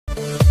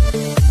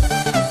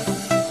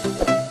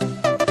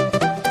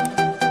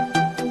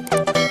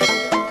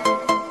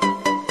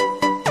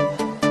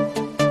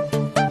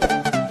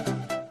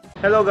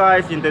Hello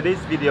guys, in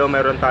today's video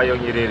meron tayong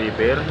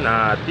i-repair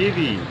na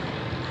TV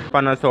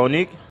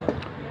Panasonic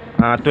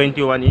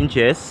 21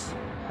 inches.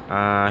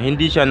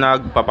 Hindi siya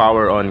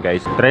nagpa-power on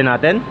guys. Try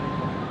natin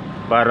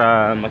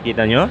para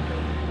makita nyo.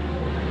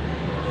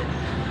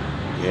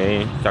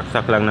 Okay,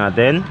 saksak lang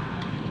natin.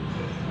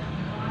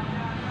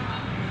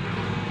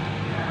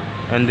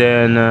 And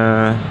then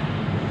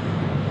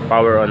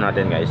power on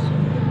natin guys.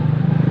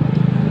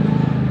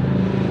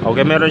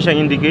 Okay, meron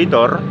siyang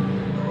indicator,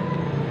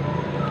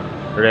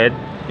 red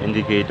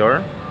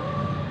indicator.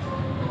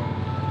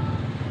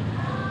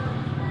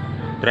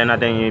 Try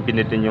natin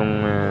ipindutin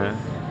yung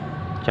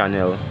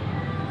channel.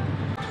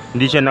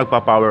 Hindi siya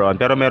nagpa-power on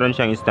pero meron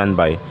siyang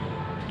standby.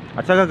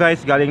 At saka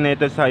guys, galing na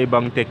ito sa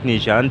ibang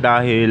technician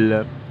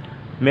dahil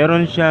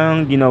meron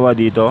siyang ginawa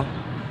dito.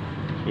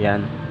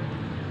 Yan.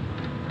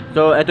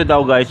 So ito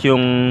daw guys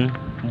yung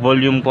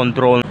volume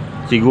control.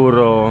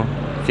 Siguro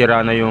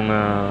sira na yung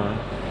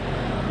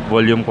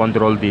volume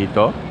control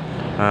dito.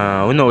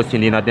 Who knows,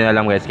 hindi natin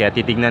alam guys, kaya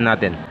titignan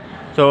natin.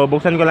 So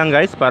buksan ko lang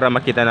guys para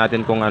makita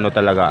natin kung ano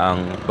talaga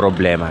ang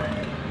problema.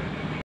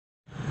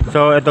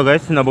 So ito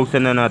guys,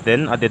 nabuksan na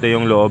natin at ito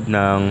yung loob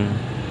ng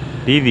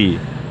TV.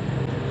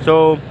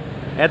 So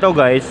ito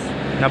guys,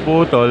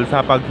 naputol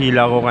sa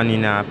paghila ko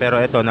kanina, pero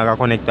ito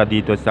nakakonekta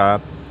dito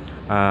sa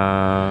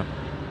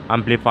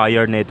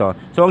amplifier nito.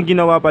 So ang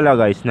ginawa pala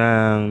guys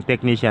ng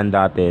technician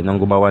dati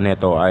nang gumawa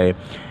nito ay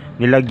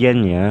nilagyan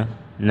niya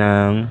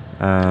ng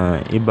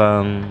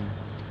ibang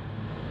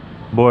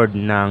board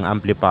ng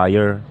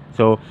amplifier.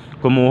 So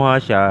kumuha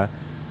siya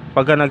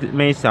pagka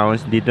may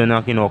sounds dito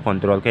na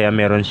kinokontrol, kaya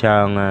meron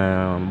siyang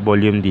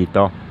volume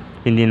dito,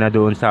 hindi na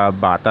doon sa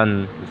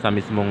button sa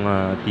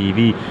mismong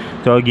TV.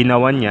 So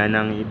ginawa niya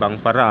ng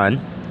ibang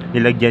paraan,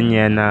 nilagyan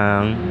niya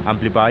ng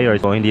amplifier.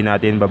 So hindi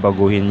natin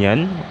babaguhin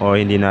yan o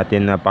hindi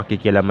natin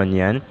pakikilaman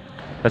yan,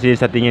 kasi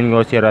sa tingin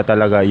ko sira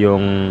talaga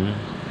yung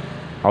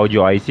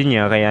audio IC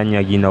niya, kaya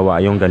niya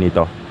ginawa yung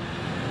ganito.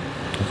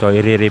 So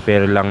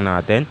i-repair lang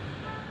natin.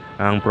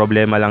 Ang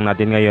problema lang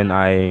natin ngayon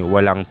ay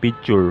walang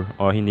picture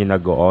o hindi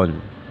nag-on.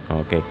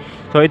 Okay.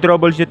 So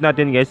i-troubleshoot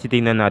natin guys,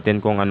 titingnan natin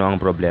kung ano ang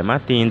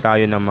problema. Tingin tayo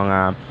ng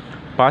mga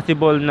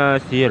possible na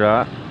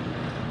sira.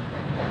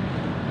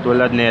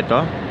 Tulad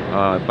nito,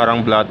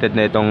 parang blotted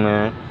na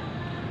itong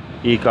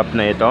e-cup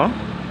na ito.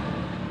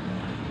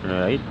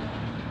 Alright.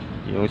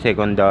 Yung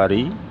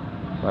secondary,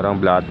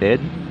 parang blotted.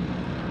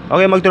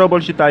 Okay,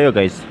 mag-troubleshoot tayo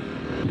guys.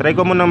 Try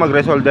ko muna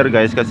mag-resolder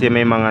guys, kasi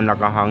may mga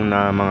nakahang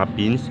na mga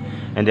pins.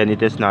 And then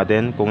itest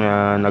natin kung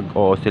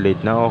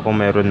nag-oscillate na o kung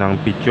meron ng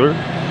picture.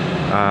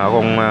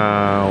 Kung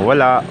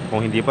wala,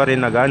 kung hindi pa rin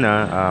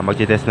nagana,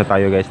 mag-test na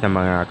tayo guys ng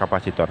mga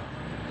capacitor.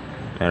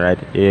 Alright,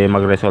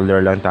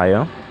 mag-resolder lang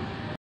tayo.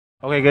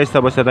 Okay guys,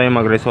 tapos na tayo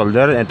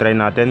mag-resolder and try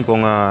natin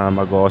kung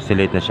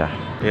mag-oscillate na siya.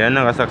 Ayan,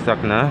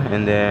 nakasaksak na.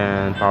 And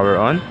then power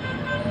on.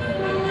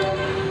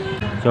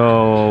 So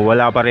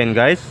wala pa rin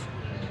guys.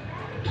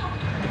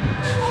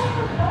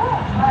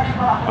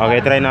 Okay,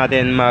 try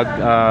natin mag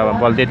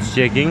voltage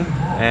checking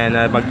and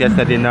mag-test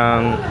natin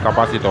ng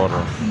capacitor.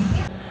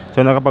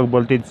 So nakapag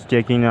voltage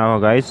checking na ako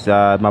guys,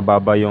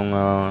 mababa yung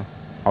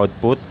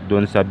output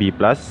dun sa B+.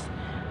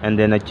 And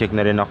then nag-check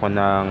na rin ako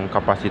ng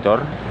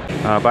capacitor.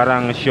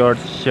 Parang short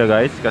siya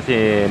guys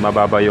kasi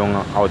mababa yung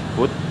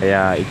output.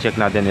 Kaya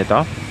i-check natin ito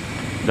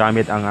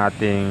gamit ang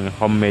ating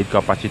homemade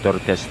capacitor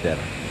tester.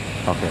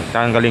 Okay,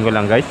 tanggalin ko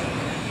lang guys.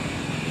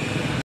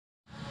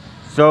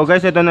 So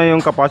guys, ito na yung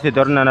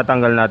capacitor na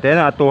natanggal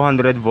natin at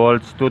 200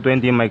 volts,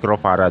 220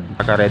 microfarad.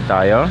 Naka-red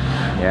tayo.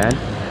 Yan.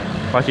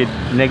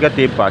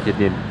 Negative,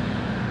 positive.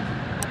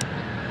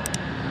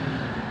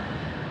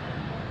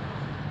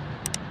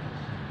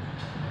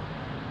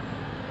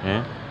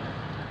 Yan.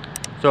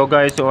 So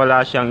guys,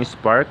 wala siyang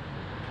spark.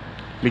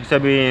 Ibig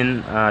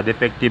sabihin,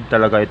 defective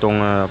talaga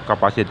itong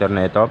capacitor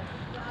na ito.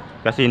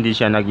 Kasi hindi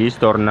siya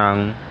nag-i-store ng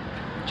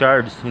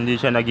charge,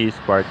 hindi siya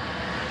nag-i-spark.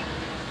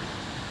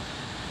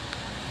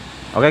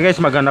 Okay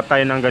guys, maghanap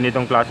tayo ng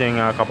ganitong klaseng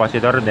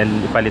capacitor, then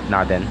ipalit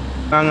natin.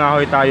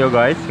 Nangahoy tayo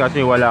guys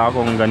kasi wala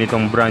akong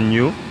ganitong brand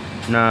new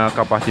na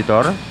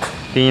capacitor.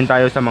 Tingin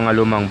tayo sa mga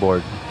lumang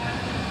board.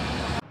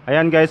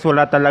 Ayan guys,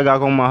 wala talaga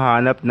akong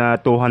mahanap na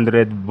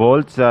 200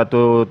 volts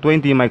to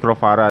 20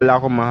 microfarad. Wala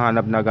akong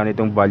mahanap na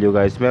ganitong value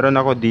guys. Meron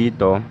ako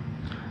dito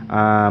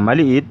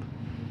maliit,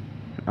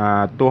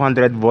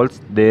 200 volts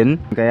din,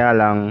 kaya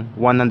lang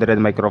 100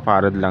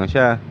 microfarad lang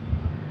siya.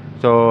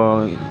 So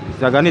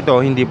sa ganito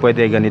hindi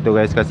pwede ganito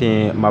guys,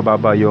 kasi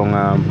mababa yung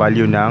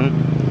value ng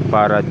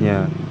farad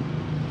niya.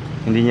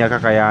 Hindi niya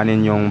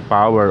kakayanin yung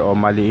power, o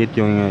maliit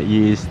yung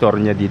i-store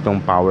niya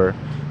ditong power.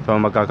 So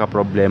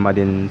magkakaproblema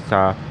din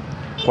sa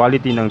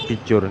quality ng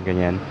picture,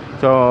 ganyan.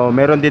 So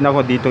meron din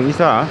ako ditong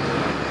isa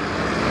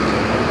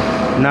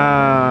na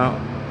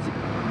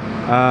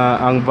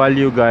ang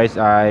value guys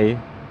ay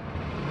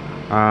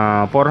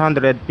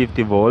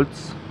 450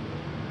 volts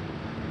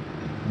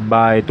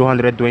by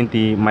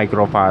 220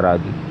 microfarad.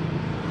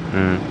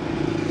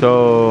 So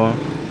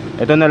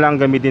ito na lang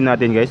gamitin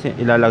natin guys,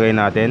 ilalagay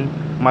natin.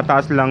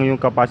 Mataas lang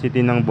yung capacity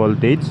ng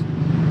voltage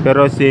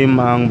pero same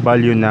ang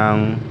value ng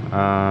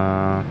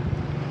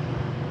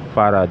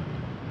farad.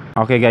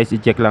 Okay guys,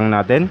 i-check lang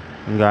natin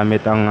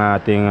gamit ang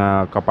ating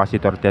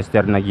capacitor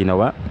tester na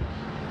ginawa.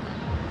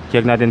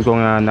 Check natin kung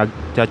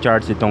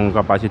nag-charge itong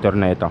capacitor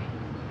na ito.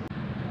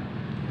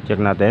 Check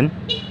natin.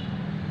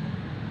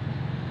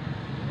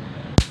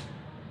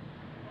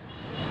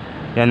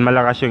 Yan,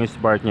 malakas yung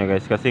spark nya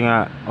guys, kasi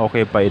nga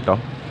okay pa ito.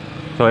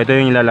 So ito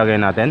yung ilalagay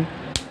natin.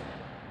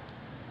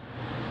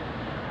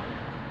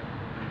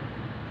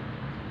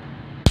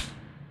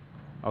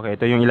 Okay,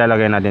 ito yung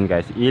ilalagay natin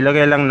guys.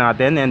 Ilagay lang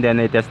natin and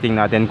then i-testing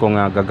natin kung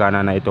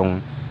gagana na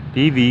itong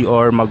TV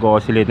or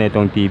mag-oscillate na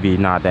itong TV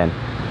natin.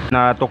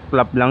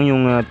 Natuklap lang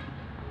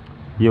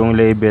yung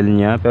label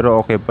niya,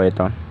 pero okay pa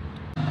ito.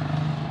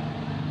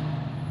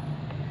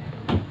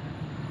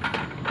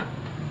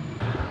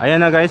 Ayan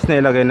na guys,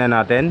 nailagay na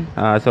natin.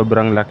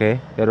 Sobrang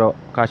laki, pero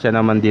kasya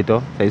naman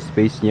dito sa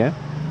space niya.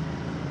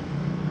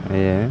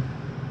 Ayan.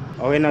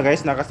 Okay na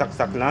guys,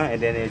 nakasaksak na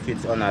and then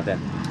i-switch on natin.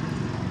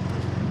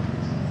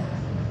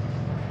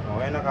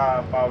 Okay,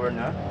 naka-power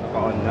na,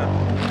 naka-on na.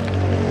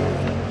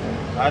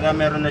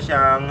 Meron na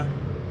siyang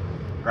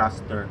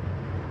raster.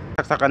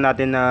 Saksakan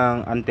natin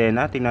ng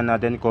antena, tingnan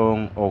natin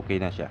kung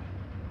okay na siya.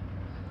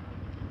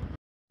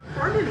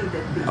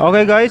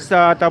 Okay guys,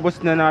 tapos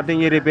na natin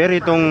i-repair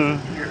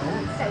itong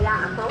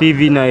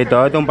TV na ito,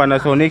 itong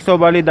Panasonic. So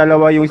bali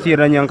dalawa yung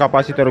sira niyang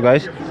capacitor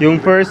guys. Yung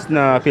first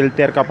na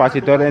filter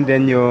capacitor and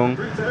then yung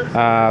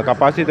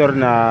capacitor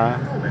na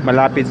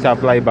malapit sa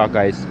flyback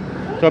guys.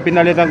 So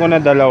pinalitan ko na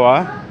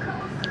dalawa.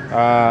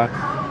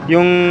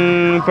 Yung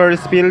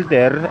first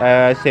filter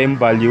same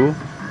value.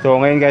 So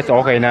ngayon guys,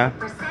 okay na.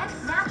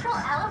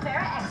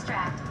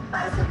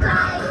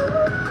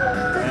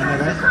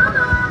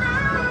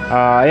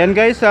 Ayan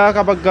guys,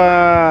 kapag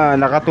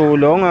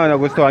nakatulong,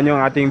 nagustuhan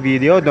nyo ang ating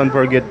video, don't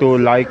forget to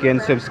like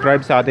and subscribe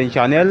sa ating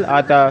channel.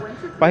 At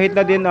pahit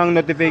na din ang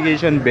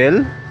notification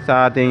bell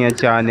sa ating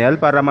channel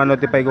para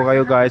ma-notify ko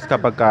kayo guys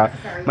kapag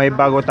may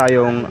bago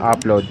tayong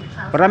upload.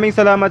 Maraming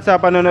salamat sa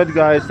panonood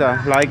guys.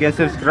 Like and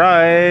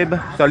subscribe.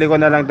 Sali ko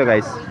na lang to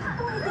guys.